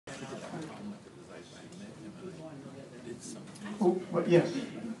Yes.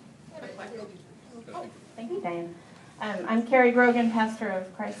 Thank you, Diane. I'm Carrie Grogan, pastor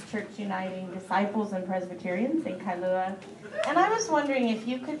of Christ Church Uniting Disciples and Presbyterians in Kailua. And I was wondering if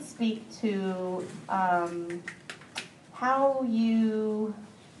you could speak to how you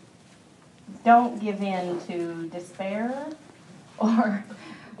don't give in to despair, or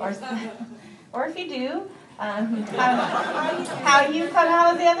if you do, how you come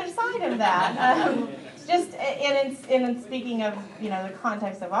out of the other side of that. Just in speaking of, the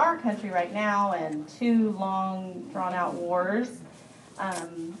context of our country right now and 2 long drawn-out wars,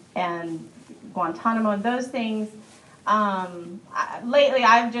 and Guantanamo and those things, lately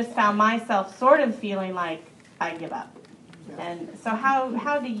I've just found myself sort of feeling like I give up. And so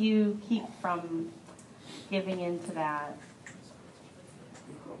how do you keep from giving into that?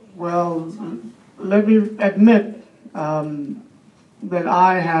 Well, let me admit that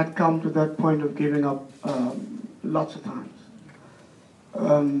I had come to that point of giving up lots of times.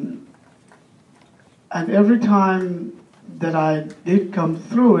 And every time that I did come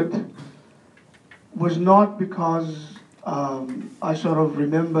through it was not because I sort of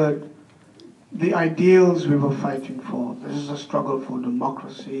remembered the ideals we were fighting for. This is a struggle for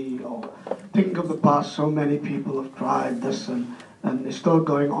democracy, or thinking of the past, so many people have tried this and it's still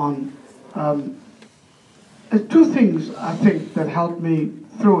going on. There's 2 things, I think, that helped me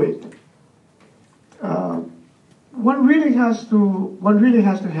through it. One really has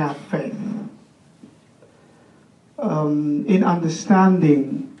to have faith in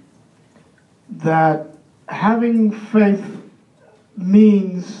understanding that having faith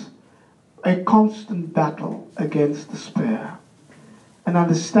means a constant battle against despair, and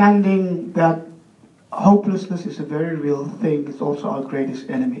understanding that hopelessness is a very real thing. It's also our greatest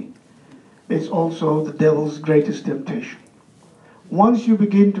enemy. It's also the devil's greatest temptation. Once you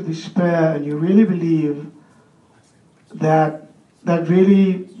begin to despair and you really believe that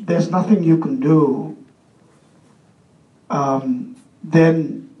really there's nothing you can do, then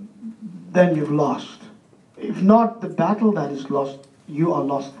you've lost. If not the battle that is lost, you are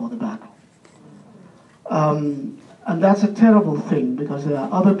lost for the battle. And that's a terrible thing, because there are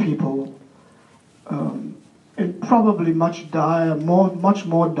other people in probably much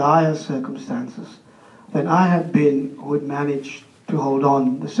more dire circumstances than I had been, who had managed to hold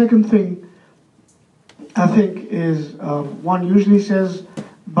on. The second thing, I think, is one usually says,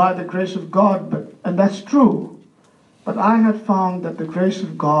 by the grace of God, and that's true. But I had found that the grace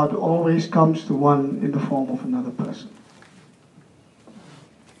of God always comes to one in the form of another person.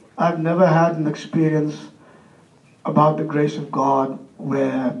 I've never had an experience about the grace of God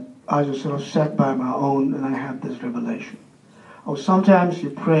where I just sort of sat by my own and I had this revelation. Or sometimes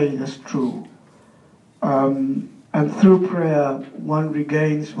you pray, that's true. And through prayer, one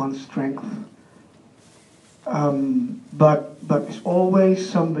regains one's strength. But it's always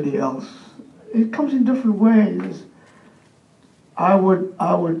somebody else. It comes in different ways. I would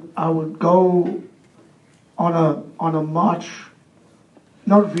go on a march,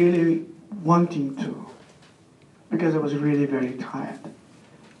 not really wanting to, because I was really very tired.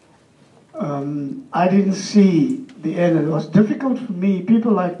 I didn't see the end. It was difficult for me,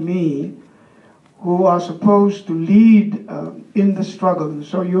 people like me, who are supposed to lead in the struggle. And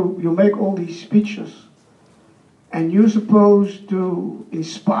so you make all these speeches, and you're supposed to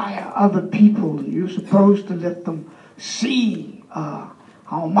inspire other people. You're supposed to let them see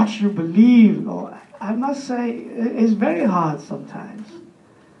how much you believe. I must say, it's very hard sometimes.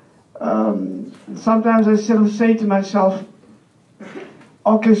 Sometimes I sort of say to myself,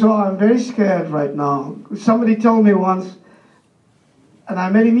 okay, so I'm very scared right now. Somebody told me once, and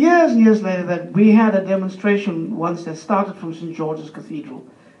I met him years and years later, that we had a demonstration once that started from St. George's Cathedral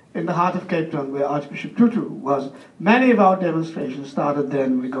in the heart of Cape Town, where Archbishop Tutu was. Many of our demonstrations started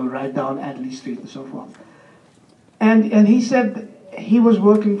then. We go right down Adderley Street and so forth. And he said he was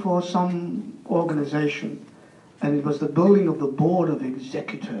working for some organization, and it was the building of the Board of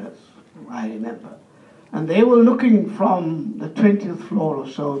Executors, I remember. And they were looking from the 20th floor or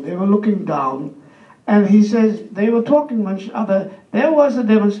so, they were looking down, and he says they were talking to each other. There was a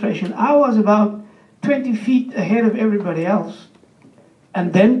demonstration. I was about 20 feet ahead of everybody else.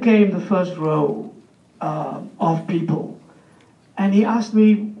 And then came the first row of people. And he asked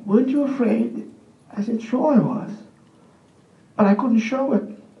me, weren't you afraid? I said, sure I was. But I couldn't show it.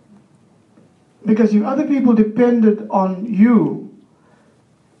 Because if other people depended on you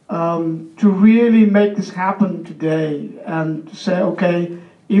to really make this happen today, and to say, okay,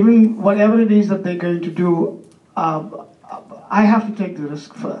 even whatever it is that they're going to do, I have to take the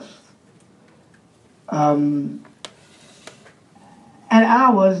risk first. And I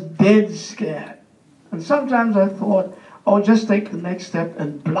was dead scared. And sometimes I thought, or just take the next step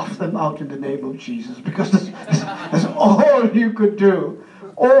and bluff them out in the name of Jesus, because that's all you could do.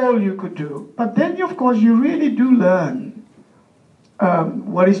 All you could do. But then, of course, you really do learn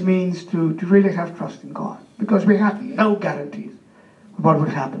what it means to really have trust in God, because we have no guarantees of what would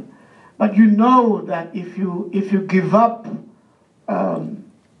happen. But you know that if you give up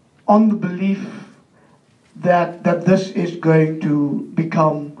on the belief that this is going to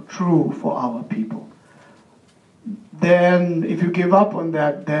become true for our people, then if you give up on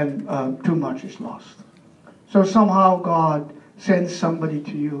that, then too much is lost. So somehow God sends somebody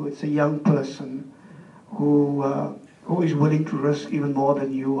to you. It's a young person who is willing to risk even more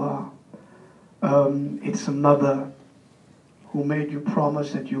than you are. It's a mother who made you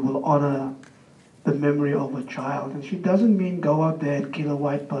promise that you will honor the memory of a child. And she doesn't mean go out there and kill a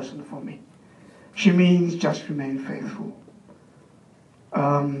white person for me. She means just remain faithful.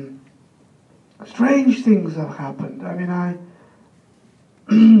 Strange things have happened. I mean,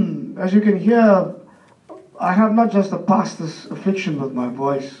 as you can hear, I have not just a pastor's affliction with my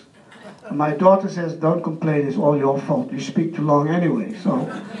voice. My daughter says, don't complain, it's all your fault. You speak too long anyway.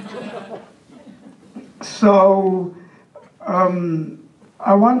 So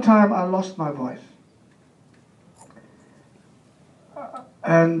at one time I lost my voice.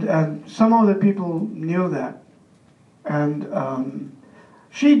 And some of the people knew that. And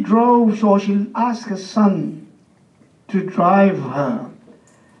she asked her son to drive her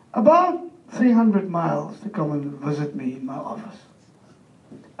about 300 miles to come and visit me in my office.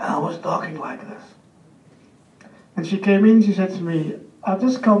 And I was talking like this. And she came in, she said to me, I've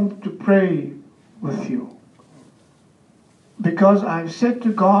just come to pray with you, because I've said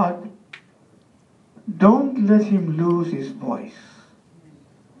to God, don't let him lose his voice,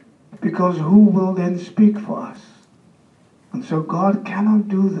 because who will then speak for us? And so God cannot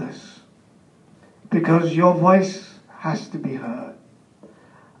do this, because your voice has to be heard.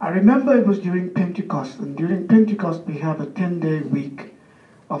 I remember it was during Pentecost, and during Pentecost we have a 10-day week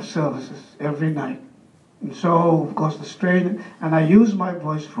of services every night. And so, of course, the strain, and I use my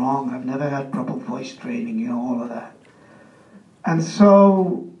voice wrong. I've never had proper voice training, all of that. And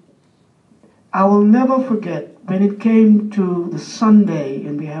so, I will never forget when it came to the Sunday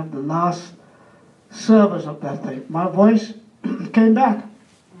and we have the last service of that day, my voice came back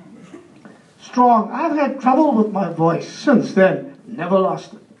strong. I've had trouble with my voice since then, never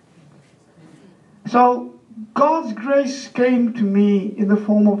lost it. So God's grace came to me in the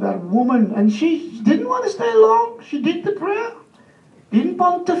form of that woman, and she didn't want to stay long. She did the prayer, didn't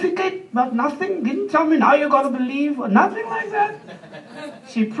pontificate about nothing, didn't tell me now you got to believe, or nothing like that.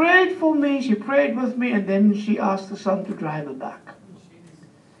 She prayed for me, she prayed with me, and then she asked the son to drive her back.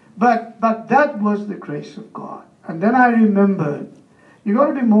 But that was the grace of God. And then I remembered, you got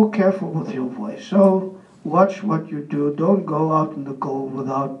to be more careful with your voice. So watch what you do. Don't go out in the cold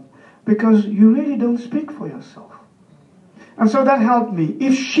without, because you really don't speak for yourself. And so that helped me.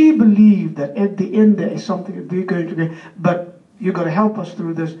 If she believed that at the end there is something that we're going to get, but you're going to help us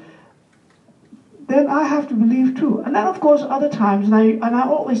through this, then I have to believe too. And then, of course, other times, and I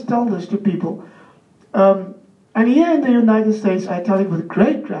always tell this to people, and here in the United States, I tell it with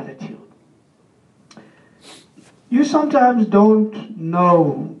great gratitude. You sometimes don't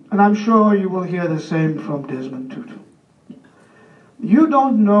know, and I'm sure you will hear the same from Desmond Tutu. You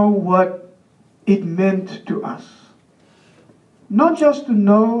don't know what it meant to us. Not just to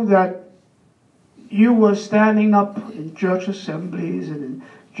know that you were standing up in church assemblies and in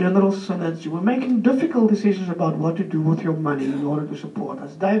general synods, you were making difficult decisions about what to do with your money in order to support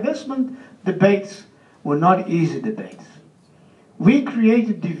us. Divestment debates were not easy debates. We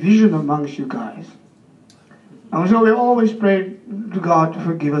created division amongst you guys. And so we always prayed to God to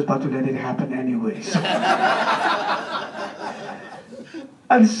forgive us, but to let it happen anyways.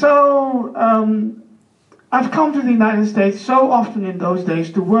 And so I've come to the United States so often in those days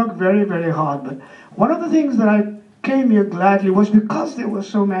to work very, very hard. But one of the things that I came here gladly was because there were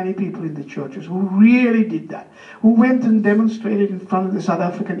so many people in the churches who really did that, who went and demonstrated in front of the South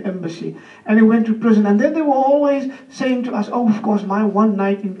African embassy, and they went to prison. And then they were always saying to us, oh, of course, my one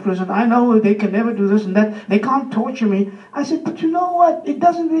night in prison, I know they can never do this and that, they can't torture me. I said, but you know what, it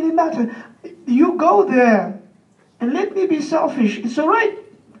doesn't really matter. You go there, and let me be selfish, it's all right,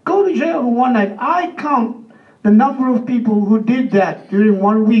 go to jail for one night. I count the number of people who did that during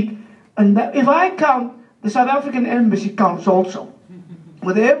 1 week, and that, if I count, the South African embassy counts also.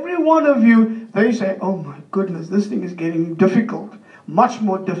 With every one of you, they say, oh my goodness, this thing is getting difficult, much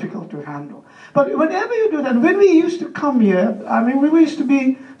more difficult to handle. But whenever you do that, when we used to come here, I mean, we used to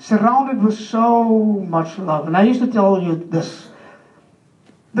be surrounded with so much love. And I used to tell you this.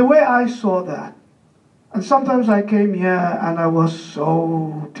 The way I saw that And sometimes I came here and I was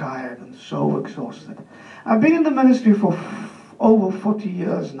so tired and so exhausted. I've been in the ministry for over 40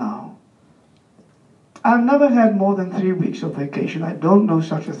 years now. I've never had more than 3 weeks of vacation. I don't know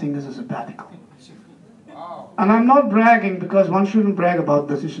such a thing as a sabbatical. And I'm not bragging, because one shouldn't brag about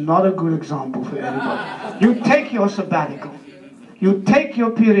this. It's not a good example for anybody. You take your sabbatical. You take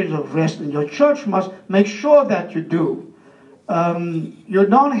your period of rest, and your church must make sure that you do. You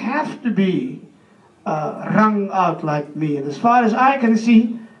don't have to be wrung out like me. And as far as I can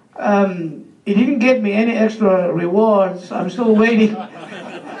see, it didn't get me any extra rewards. I'm still waiting.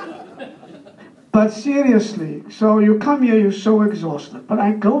 But seriously, so you come here, you're so exhausted. But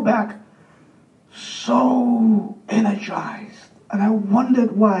I go back so energized. And I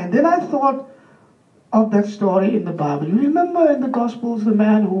wondered why. And then I thought of that story in the Bible. You remember in the Gospels the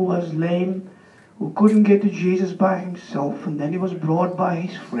man who was lame, who couldn't get to Jesus by himself, and then he was brought by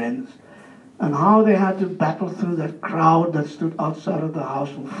his friends, and how they had to battle through that crowd that stood outside of the house,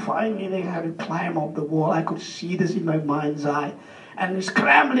 and finally they had to climb up the wall. I could see this in my mind's eye. And they're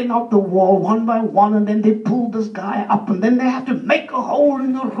scrambling up the wall one by one, and then they pulled this guy up, and then they had to make a hole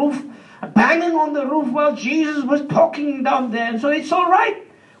in the roof, banging on the roof while Jesus was talking down there. And so it's all right.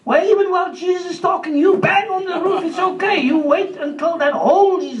 Well, even while Jesus is talking, you bang on the roof, it's okay. You wait until that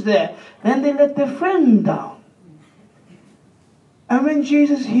hole is there. Then they let their friend down. And when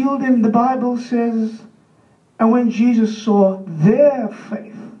Jesus healed him, the Bible says, and when Jesus saw their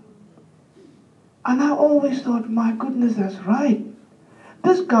faith, and I always thought, my goodness, that's right.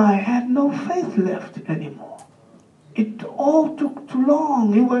 This guy had no faith left anymore. It all took too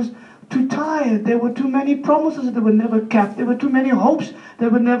long. He was too tired. There were too many promises that were never kept. There were too many hopes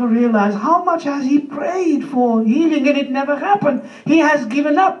that were never realized. How much has he prayed for healing and it never happened? He has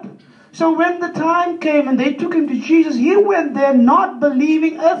given up. So when the time came and they took him to Jesus, he went there not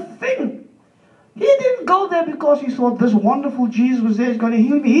believing a thing. He didn't go there because he thought this wonderful Jesus was there, he's going to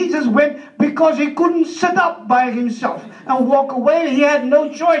heal me. He just went because he couldn't sit up by himself and walk away. He had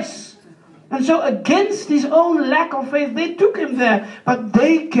no choice. And so against his own lack of faith, they took him there. But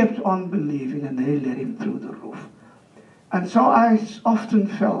they kept on believing and they let him through the roof. And so I often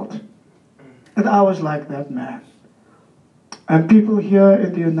felt that I was like that man. And people here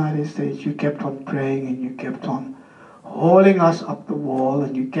in the United States, you kept on praying and you kept on hauling us up the wall,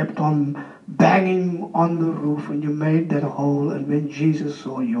 and you kept on banging on the roof, and you made that hole. And when Jesus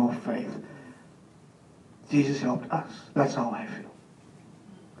saw your faith, Jesus helped us. That's how I feel.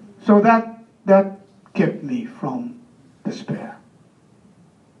 So that kept me from despair.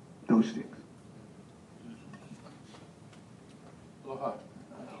 Those things. Aloha.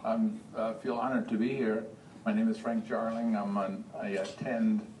 I feel honored to be here. My name is Frank Jarling. I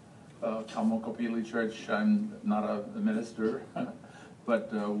attend Kamokopili Church. I'm not a minister,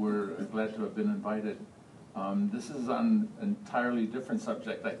 but we're glad to have been invited. This is on an entirely different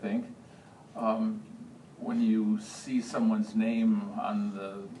subject, I think. When you see someone's name on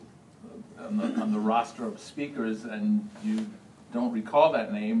the roster of speakers and you don't recall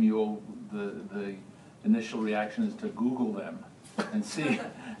that name, the initial reaction is to Google them and see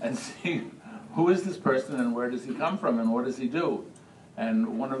who is this person and where does he come from and what does he do.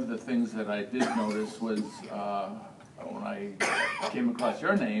 And one of the things that I did notice was when I came across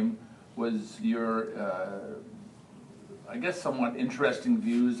your name was your, I guess, somewhat interesting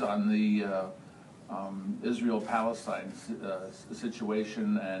views on the Israel-Palestine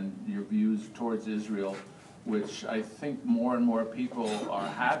situation and your views towards Israel, which I think more and more people are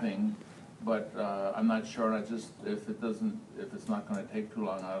having, but I'm not sure. And if it's not going to take too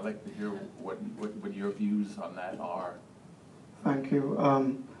long, I'd like to hear what your views on that are. Thank you.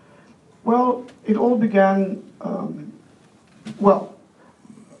 Well, it all began,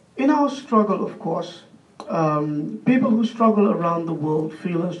 in our struggle, of course, people who struggle around the world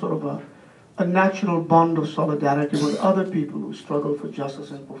feel a sort of a natural bond of solidarity with other people who struggle for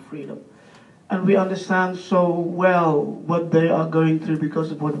justice and for freedom. And we understand so well what they are going through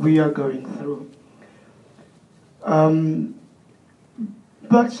because of what we are going through.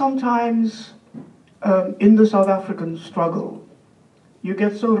 But sometimes in the South African struggle, you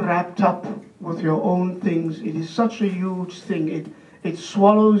get so wrapped up with your own things. It is such a huge thing. It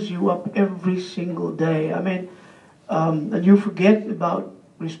swallows you up every single day. I mean, and you forget about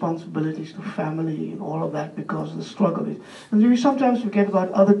responsibilities to family and all of that because of the struggle. And you sometimes forget about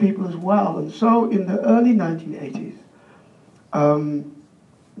other people as well. And so in the early 1980s,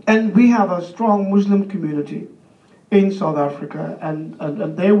 and we have a strong Muslim community in South Africa, and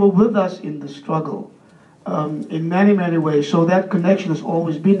they were with us in the struggle. In many, many ways. So that connection has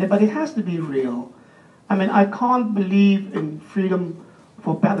always been there, but it has to be real. I mean, I can't believe in freedom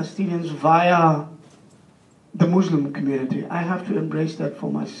for Palestinians via the Muslim community. I have to embrace that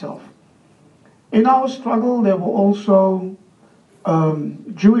for myself. In our struggle, there were also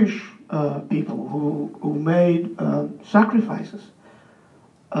Jewish people who made sacrifices.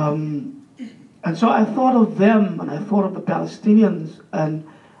 And so I thought of them, and I thought of the Palestinians, and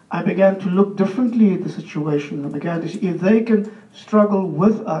I began to look differently at the situation. I began to see if they can struggle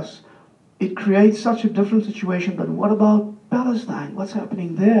with us, it creates such a different situation. But what about Palestine? What's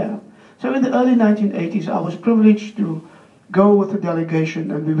happening there? So in the early 1980s, I was privileged to go with a delegation,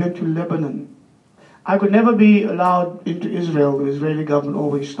 and we went to Lebanon. I could never be allowed into Israel. The Israeli government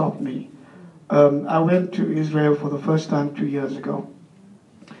always stopped me. I went to Israel for the first time 2 years ago.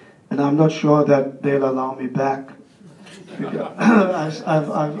 And I'm not sure that they'll allow me back.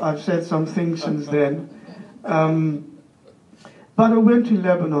 I've said some things since then. But I went to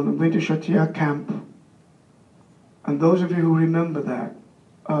Lebanon, I went to Shatia camp. And those of you who remember that,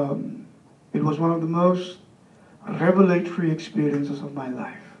 it was one of the most revelatory experiences of my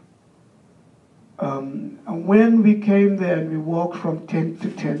life. And when we came there and we walked from tent to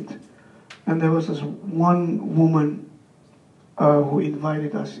tent, and there was this one woman who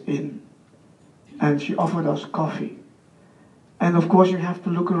invited us in, and she offered us coffee. And of course you have to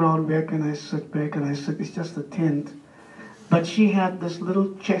look around, where can I sit, where can I sit? It's just a tent. But she had this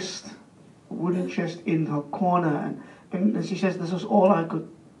little chest, wooden chest in her corner, and she says, this is all I could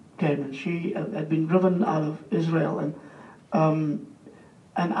get. And she had been driven out of Israel, and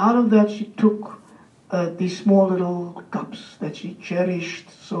out of that she took these small little cups that she cherished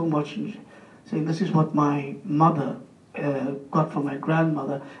so much, and saying, this is what my mother got from my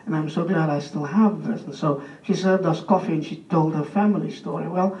grandmother, and I'm so glad I still have this. And so she served us coffee, and she told her family story.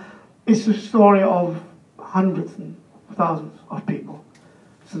 Well, it's a story of hundreds and thousands of people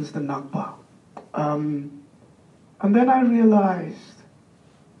since the Nakba. And then I realized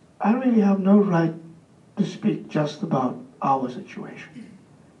I really have no right to speak just about our situation.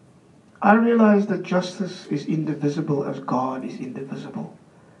 I realized that justice is indivisible as God is indivisible,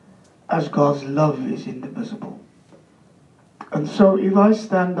 as God's love is indivisible. And so if I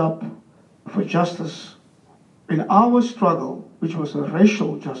stand up for justice in our struggle, which was a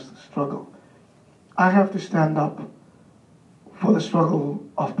racial justice struggle, I have to stand up for the struggle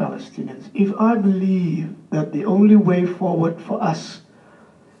of Palestinians. If I believe that the only way forward for us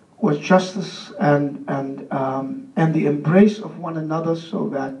was justice and the embrace of one another, so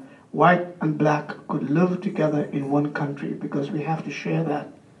that white and black could live together in one country, because we have to share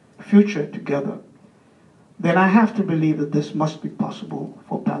that future together, then I have to believe that this must be possible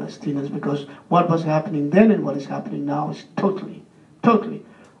for Palestinians, because what was happening then and what is happening now is totally, totally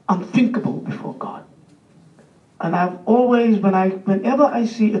unthinkable before God. And I've always, whenever I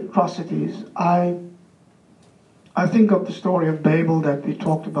see atrocities, I think of the story of Babel that we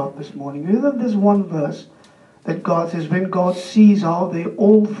talked about this morning. There's one verse that God says, when God sees how they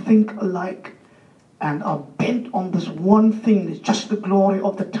all think alike and are bent on this one thing, it's just the glory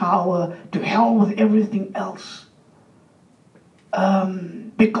of the tower, to hell with everything else.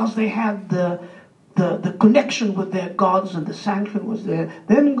 Because they had the connection with their gods and the sanction was there.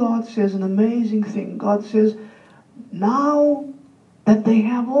 Then God says an amazing thing. God says, now that they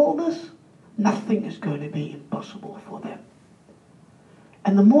have all this, nothing is going to be impossible for them.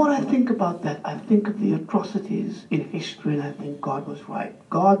 And the more I think about that, I think of the atrocities in history, and I think God was right.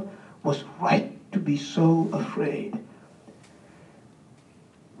 God was right to be so afraid.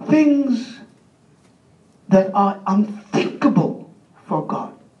 Things that are unthinkable for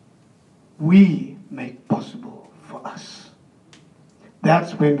God, we make possible for us.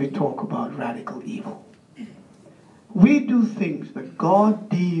 That's when we talk about radical evil. We do things that God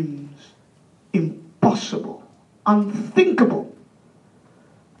deems impossible, unthinkable,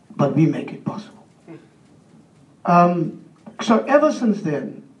 but we make it possible. So ever since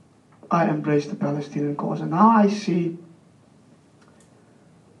then, I embraced the Palestinian cause, and now I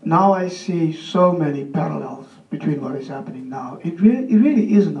see so many parallels between what is happening now. It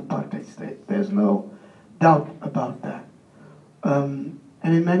really is an apartheid state. There's no doubt about that. And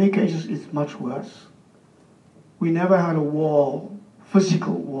in many cases, it's much worse. We never had a wall,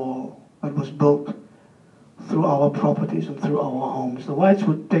 physical wall, that was built through our properties and through our homes. The whites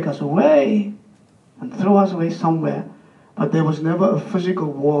would take us away and throw us away somewhere, but there was never a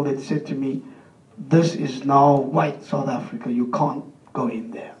physical wall that said to me, this is now white South Africa, you can't go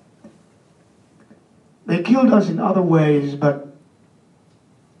in there. They killed us in other ways, but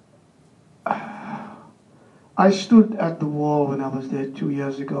I stood at the wall when I was there 2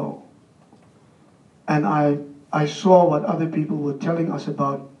 years ago, and I saw what other people were telling us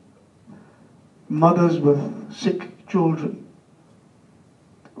about mothers with sick children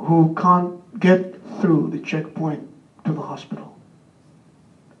who can't get through the checkpoint to the hospital.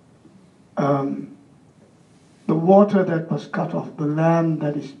 The water that was cut off, the land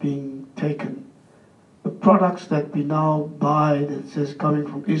that is being taken, the products that we now buy that says coming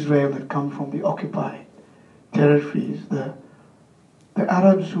from Israel that come from the occupied territories, the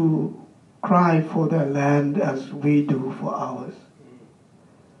Arabs who cry for their land as we do for ours.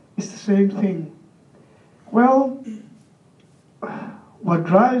 It's the same thing. Well, what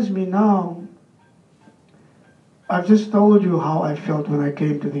drives me now, I've just told you how I felt when I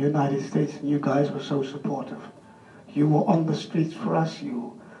came to the United States and you guys were so supportive. You were on the streets for us,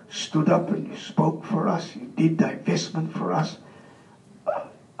 you stood up and you spoke for us, you did divestment for us.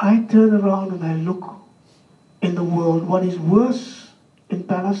 I turn around and I look in the world, what is worse in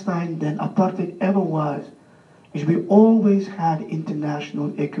Palestine than apartheid ever was, is we always had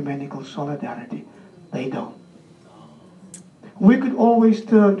international ecumenical solidarity. They don't. We could always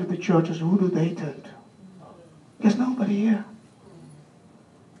turn to the churches. Who do they turn to? There's nobody here.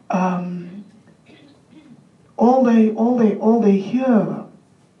 All they hear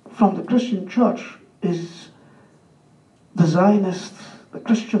from the Christian church is the Zionists, the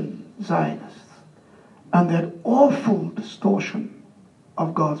Christian Zionists, and that awful distortion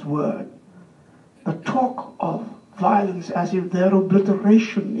of God's word. The talk of violence as if their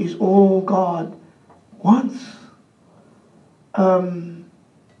obliteration is all God wants.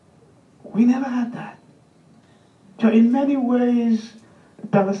 We never had that. So in many ways, the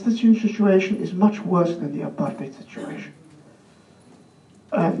Palestinian situation is much worse than the apartheid situation.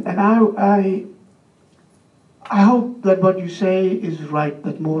 And I hope that what you say is right,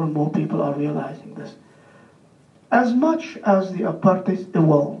 that more and more people are realizing this. As much as the apartheid,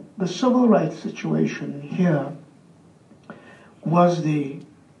 the civil rights situation here was the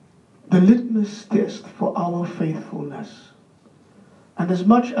litmus test for our faithfulness. And as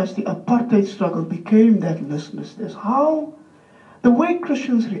much as the apartheid struggle became that litmus test, the way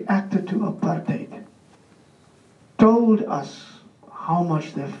Christians reacted to apartheid told us how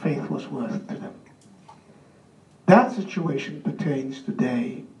much their faith was worth to them. That situation pertains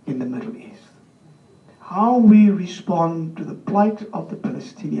today in the Middle East. How we respond to the plight of the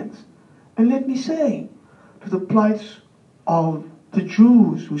Palestinians, and let me say, to the plight of the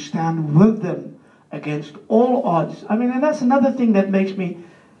Jews who stand with them against all odds. I mean, and that's another thing that makes me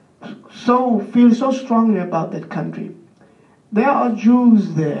feel so strongly about that country. There are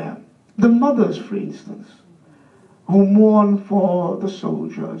Jews there, the mothers, for instance, who mourn for the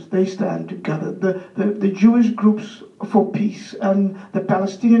soldiers. They stand together. The Jewish groups for peace and the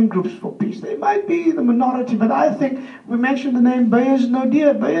Palestinian groups for peace. They might be the minority, but I think we mentioned the name Bayez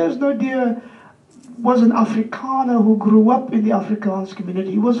Nodir. Bayez Nodir was an Afrikaner who grew up in the Afrikaans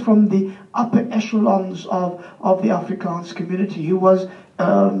community. He was from the upper echelons of the Afrikaans community. He was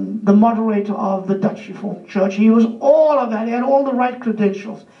the moderator of the Dutch Reformed Church. He was all of that. He had all the right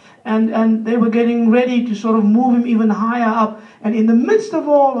credentials. And they were getting ready to sort of move him even higher up. And in the midst of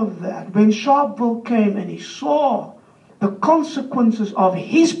all of that, when Sharpeville came and he saw the consequences of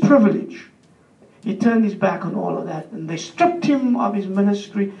his privilege, he turned his back on all of that. And they stripped him of his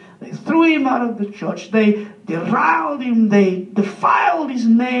ministry. They threw him out of the church. They deriled him. They defiled his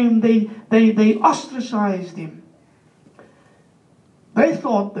name. They ostracized him. They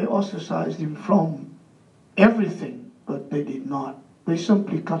thought they ostracized him from everything, but they did not. They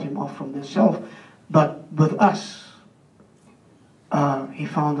simply cut him off from themselves. But with us, he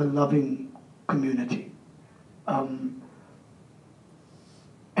found a loving community. And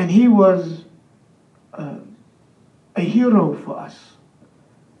he was a hero for us.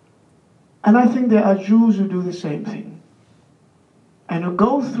 And I think there are Jews who do the same thing. And who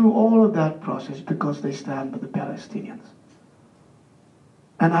go through all of that process because they stand with the Palestinians.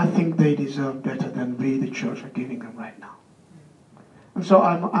 And I think they deserve better than we, the church, are giving them right now. And so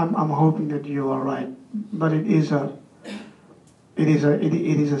I'm hoping that you are right. But it is a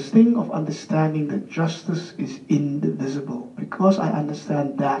thing of understanding that justice is indivisible. Because I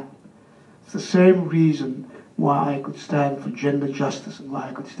understand that, it's the same reason why I could stand for gender justice and why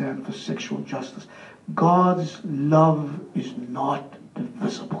I could stand for sexual justice. God's love is not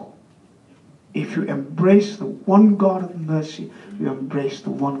divisible. If you embrace the one God of mercy, you embrace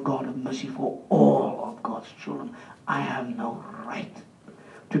the one God of mercy for all of God's children. I have no right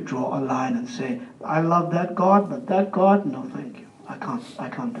to draw a line and say, I love that God, but that God, no thank you. I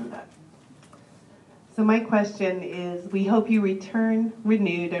can't do that. So my question is, we hope you return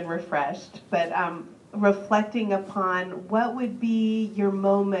renewed and refreshed, but reflecting upon what would be your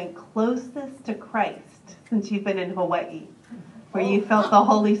moment closest to Christ since you've been in Hawaii, where you felt the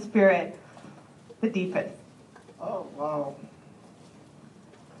Holy Spirit the deepest. Oh, wow.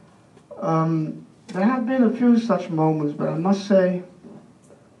 There have been a few such moments, but I must say,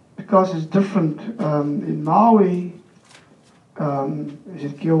 because it's different in Maui, is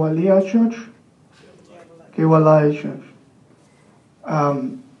it Kewalia Church? Kewalia Church.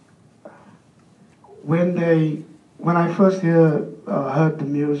 When I first heard the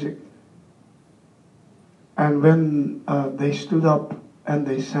music, and when they stood up and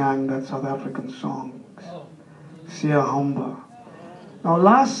they sang that South African song, Sia Hamba. Now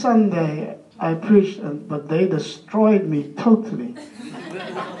last Sunday I preached, but they destroyed me totally.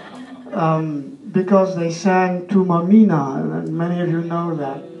 Because they sang Tumamina, and many of you know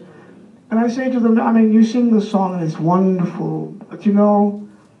that. And I say to them, I mean, you sing the song and it's wonderful, but you know,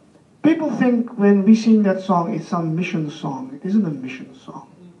 people think when we sing that song, it's some mission song. It isn't a mission song.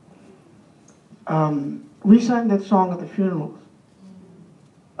 We sang that song at the funerals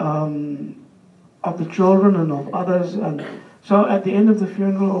of the children and of others. And so at the end of the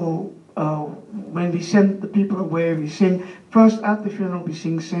funeral, when we send the people away, we sing, first at the funeral, we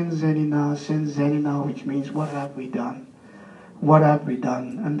sing Sen Zenina, which means, what have we done? What have we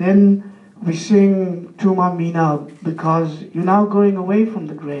done? And then we sing Tuma Mina, because you're now going away from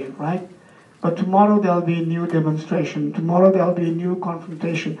the grave, right? But tomorrow there'll be a new demonstration. Tomorrow there'll be a new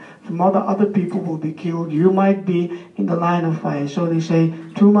confrontation. Tomorrow other people will be killed. You might be in the line of fire. So they say,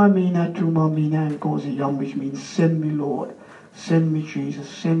 Tuma Mina, and Kosi Yam, which means, send me, Lord. Send me, Jesus.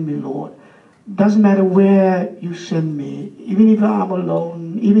 Send me, Lord. Doesn't matter where you send me. Even if I'm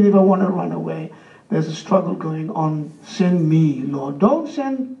alone, even if I want to run away, there's a struggle going on. Send me, Lord. Don't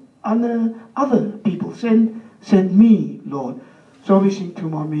send other people. Send me, Lord. So we sing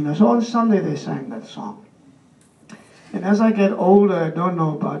Tuma Mina. So on Sunday they sang that song. And as I get older, I don't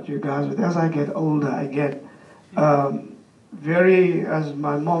know about you guys, but as I get older, I get very, as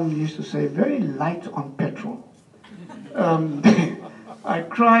my mom used to say, very light on petrol. I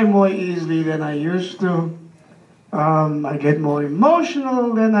cry more easily than I used to. I get more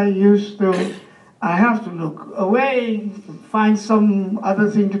emotional than I used to. I have to look away, find some other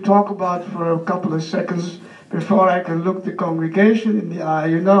thing to talk about for a couple of seconds before I can look the congregation in the eye.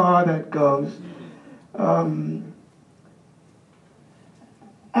 You know how that goes.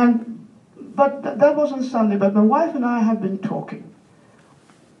 But that was on Sunday, but my wife and I have been talking.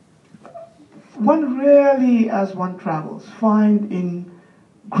 One rarely, as one travels, find in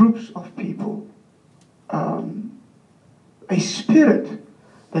groups of people a spirit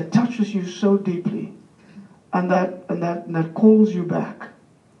that touches you so deeply and that calls you back.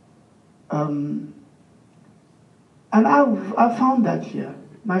 And I've found that here.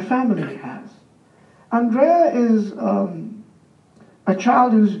 My family has. Andrea is a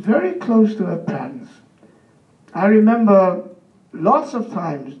child who's very close to her parents. I remember lots of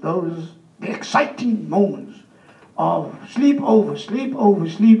times the exciting moments of sleepover.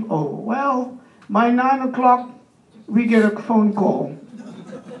 Well, by 9 o'clock, we get a phone call.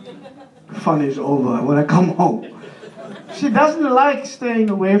 Fun is over. I want to come home. She doesn't like staying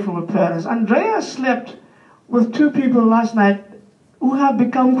away from her parents. Andrea slept with two people last night who have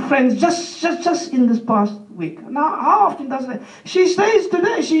become friends just in this past week. Now, how often does that? She stays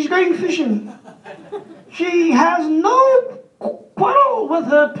today. She's going fishing. She has no quarrel with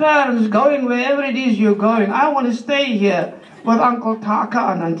her parents going wherever it is you're going. I want to stay here with Uncle Taka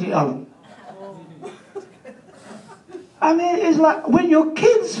and Auntie Allan. I mean, it's like when your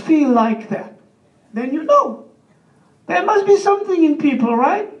kids feel like that, then you know. There must be something in people,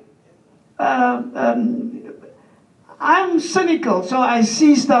 right? I'm cynical, so I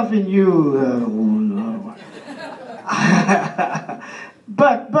see stuff in you.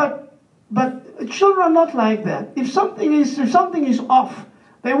 But children are not like that. If something is off,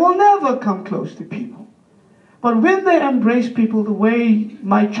 they will never come close to people. But when they embrace people the way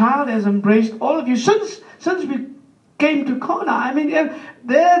my child has embraced all of you since we came to Kona, I mean,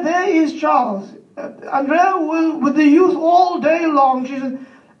 there is Charles. Andrea with the youth all day long. She said,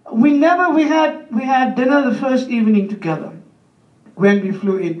 we had dinner the first evening together when we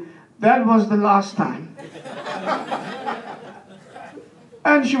flew in. That was the last time.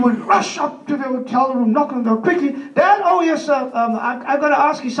 And she would rush up to the hotel room, knock on the door quickly. Dad, oh yes, sir, I've got to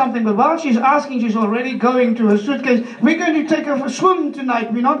ask you something. But while she's asking, she's already going to her suitcase. We're going to take her for a swim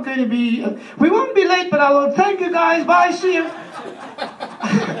tonight. We're not going to be, we won't be late, but I will. Thank you guys, bye, see you.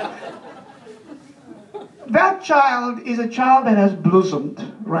 That child is a child that has blossomed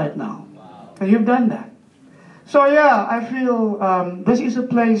right now. And you've done that. So yeah, I feel this is a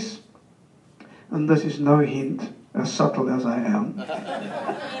place, and this is no hint, as subtle as I am.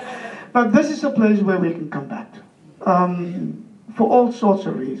 But this is a place where we can come back to. For all sorts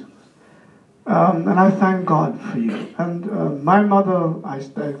of reasons. And I thank God for you. And my mother, I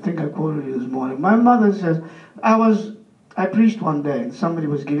think I quoted you this morning. My mother says, I preached one day and somebody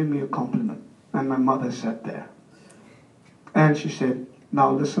was giving me a compliment. And my mother sat there. And she said,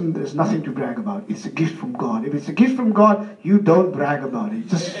 now listen, there's nothing to brag about. It's a gift from God. If it's a gift from God, you don't brag about it.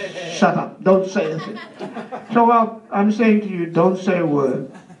 Just shut up. Don't say anything. So I'm saying to you, don't say a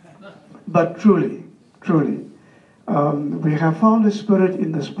word. But truly, we have found a spirit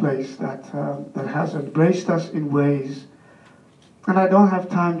in this place that has embraced us in ways, and I don't have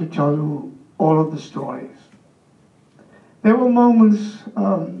time to tell you all of the stories. There were moments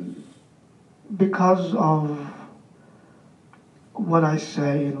because of what I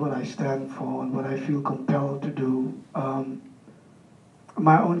say and what I stand for and what I feel compelled to do.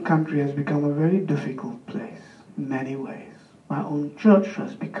 My own country has become a very difficult place in many ways. My own church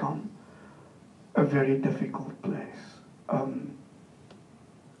has become a very difficult place.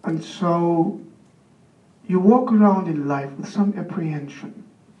 And so you walk around in life with some apprehension.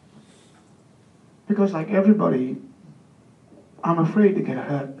 Because like everybody, I'm afraid to get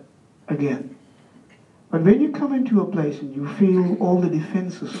hurt again. But when you come into a place and you feel all the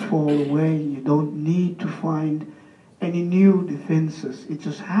defenses fall away, you don't need to find any new defenses. It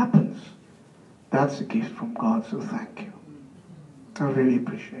just happens. That's a gift from God, so thank you. I really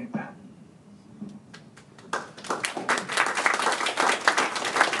appreciate that.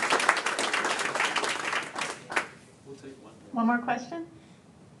 One more question?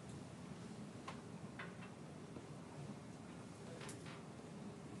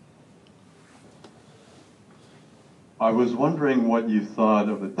 I was wondering what you thought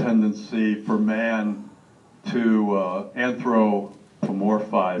of the tendency for man to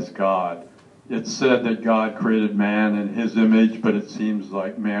anthropomorphize God. It's said that God created man in his image, but it seems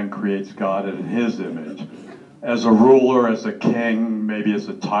like man creates God in his image. As a ruler, as a king, maybe as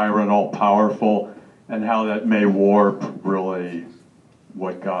a tyrant, all-powerful, and how that may warp really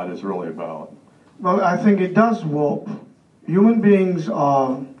what God is really about. Well, I think it does warp. Human beings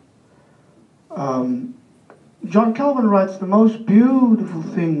are... John Calvin writes the most beautiful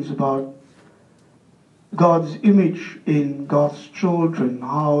things about God's image in God's children,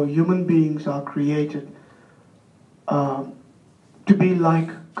 how human beings are created to be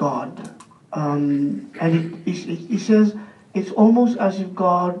like God. And he says it's almost as if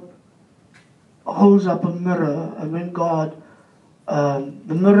God holds up a mirror, and when God,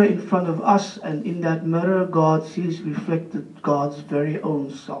 the mirror in front of us, and in that mirror God sees reflected God's very own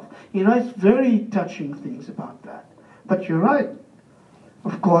self. He writes very touching things about that. But you're right.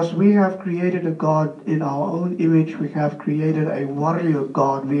 Of course, we have created a God in our own image. We have created a warrior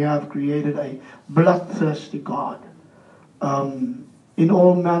God. We have created a bloodthirsty God in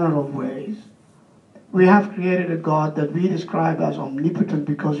all manner of ways. We have created a God that we describe as omnipotent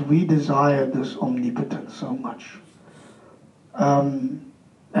because we desire this omnipotence so much. And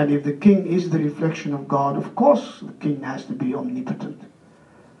if the king is the reflection of God, of course the king has to be omnipotent.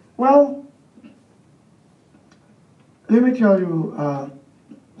 Well, let me tell you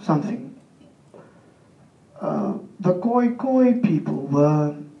something. The Khoi people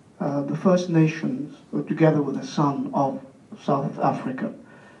were the First Nations, together with the son of South Africa.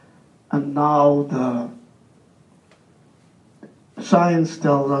 And now the science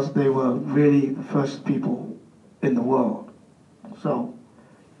tells us they were really the first people in the world. So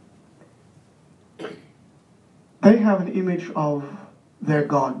they have an image of their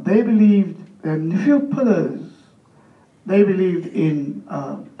God. They believed in a few pillars. They believed in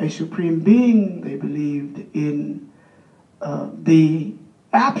a supreme being. They believed in the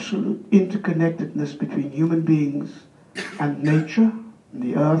absolute interconnectedness between human beings and nature, and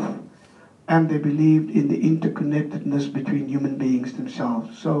the earth. And they believed in the interconnectedness between human beings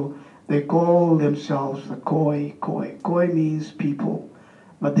themselves. So they call themselves the Khoi. Khoi means people.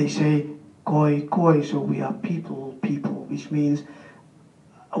 But they say Khoi, so we are people, which means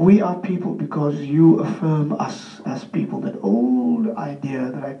we are people because you affirm us as people. That old idea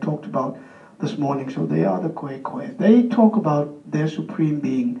that I talked about this morning. So they are the Khoi. They talk about their supreme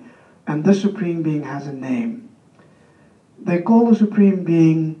being. And this supreme being has a name. They call the supreme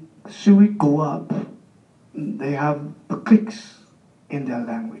being Sui Go Up. They have the clicks in their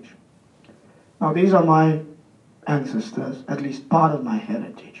language. Now these are my ancestors, at least part of my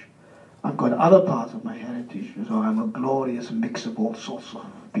heritage. I've got other parts of my heritage, so I'm a glorious mix of all sorts of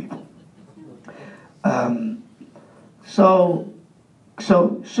people. So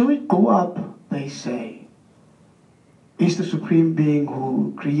Sui Go Up, they say, is the supreme being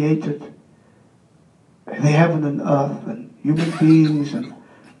who created the heaven and earth and human beings and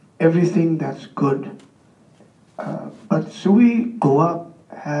everything that's good. But Sui Go Up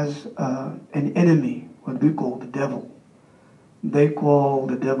has an enemy, what we call the devil. They call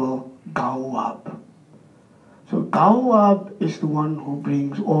the devil Gawab. So Gawab is the one who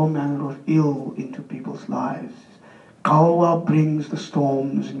brings all manner of ill into people's lives. Gawab brings the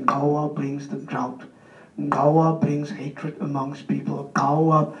storms, and Gawab brings the drought. Gawab brings hatred amongst people.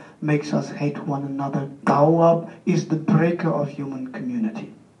 Gawab makes us hate one another. Gawab is the breaker of human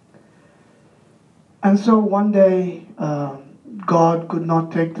community. And so one day, God could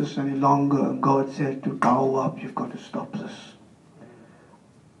not take this any longer, and God said to Gawab, you've got to stop this.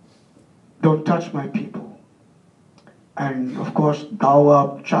 Don't touch my people. And of course,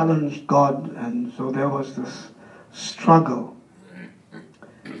 Gawab challenged God, and so there was this struggle.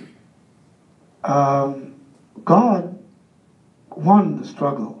 God won the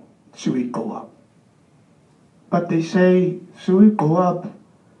struggle, Sui Gawab. But they say Sui Gawab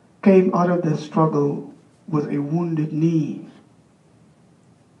came out of the struggle with a wounded knee,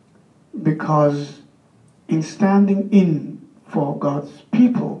 because in standing in for God's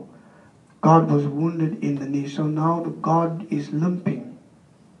people, God was wounded in the knee. So now the God is limping.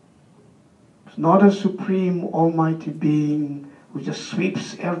 It's not a supreme almighty being who just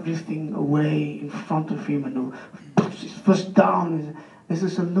sweeps everything away in front of him and who puts his fist down. This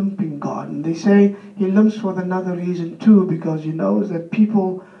is a limping God. And they say he limps for another reason too, because he knows that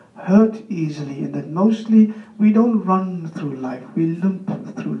people hurt easily, and that mostly we don't run through life, we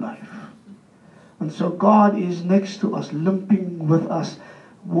limp through life. And so God is next to us, limping with us,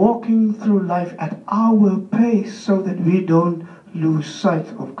 walking through life at our pace so that we don't lose sight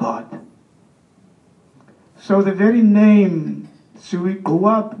of God. So the very name Sui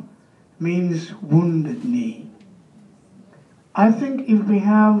Gawab means wounded knee. I think if we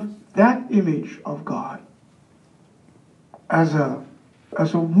have that image of God as a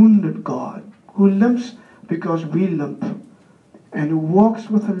wounded God who limps because we limp, and who walks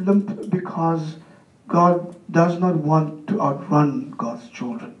with a limp because God does not want to outrun God's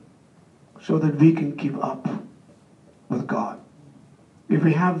children, so that we can keep up with God. If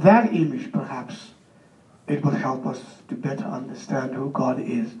we have that image, perhaps it will help us to better understand who God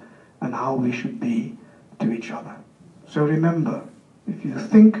is and how we should be to each other. So remember, if you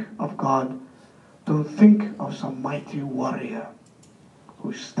think of God, don't think of some mighty warrior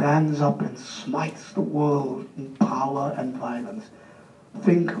who stands up and smites the world in power and violence.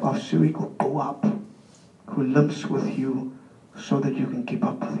 Think of Sui Gawab, who limps with you so that you can keep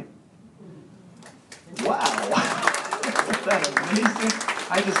up with him. Wow. Isn't that amazing?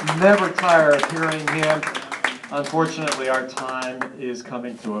 I just never tire of hearing him. Unfortunately, our time is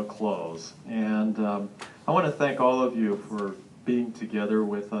coming to a close. And I want to thank all of you for being together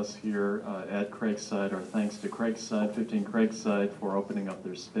with us here at Craigside. Our thanks to Craigside, 15 Craigside, for opening up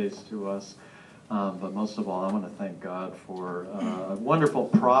their space to us. But most of all, I want to thank God for a wonderful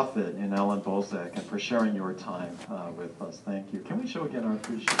prophet in Allan Boesak, and for sharing your time with us. Thank you. Can we show again our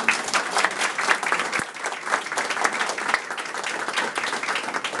appreciation?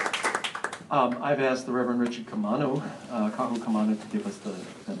 I've asked the Reverend Richard Kahu Kamanu, to give us the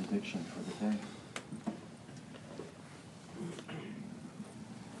benediction for the day.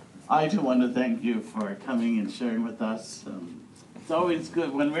 I too want to thank you for coming and sharing with us. It's always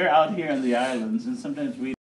good when we're out here in the islands, and sometimes we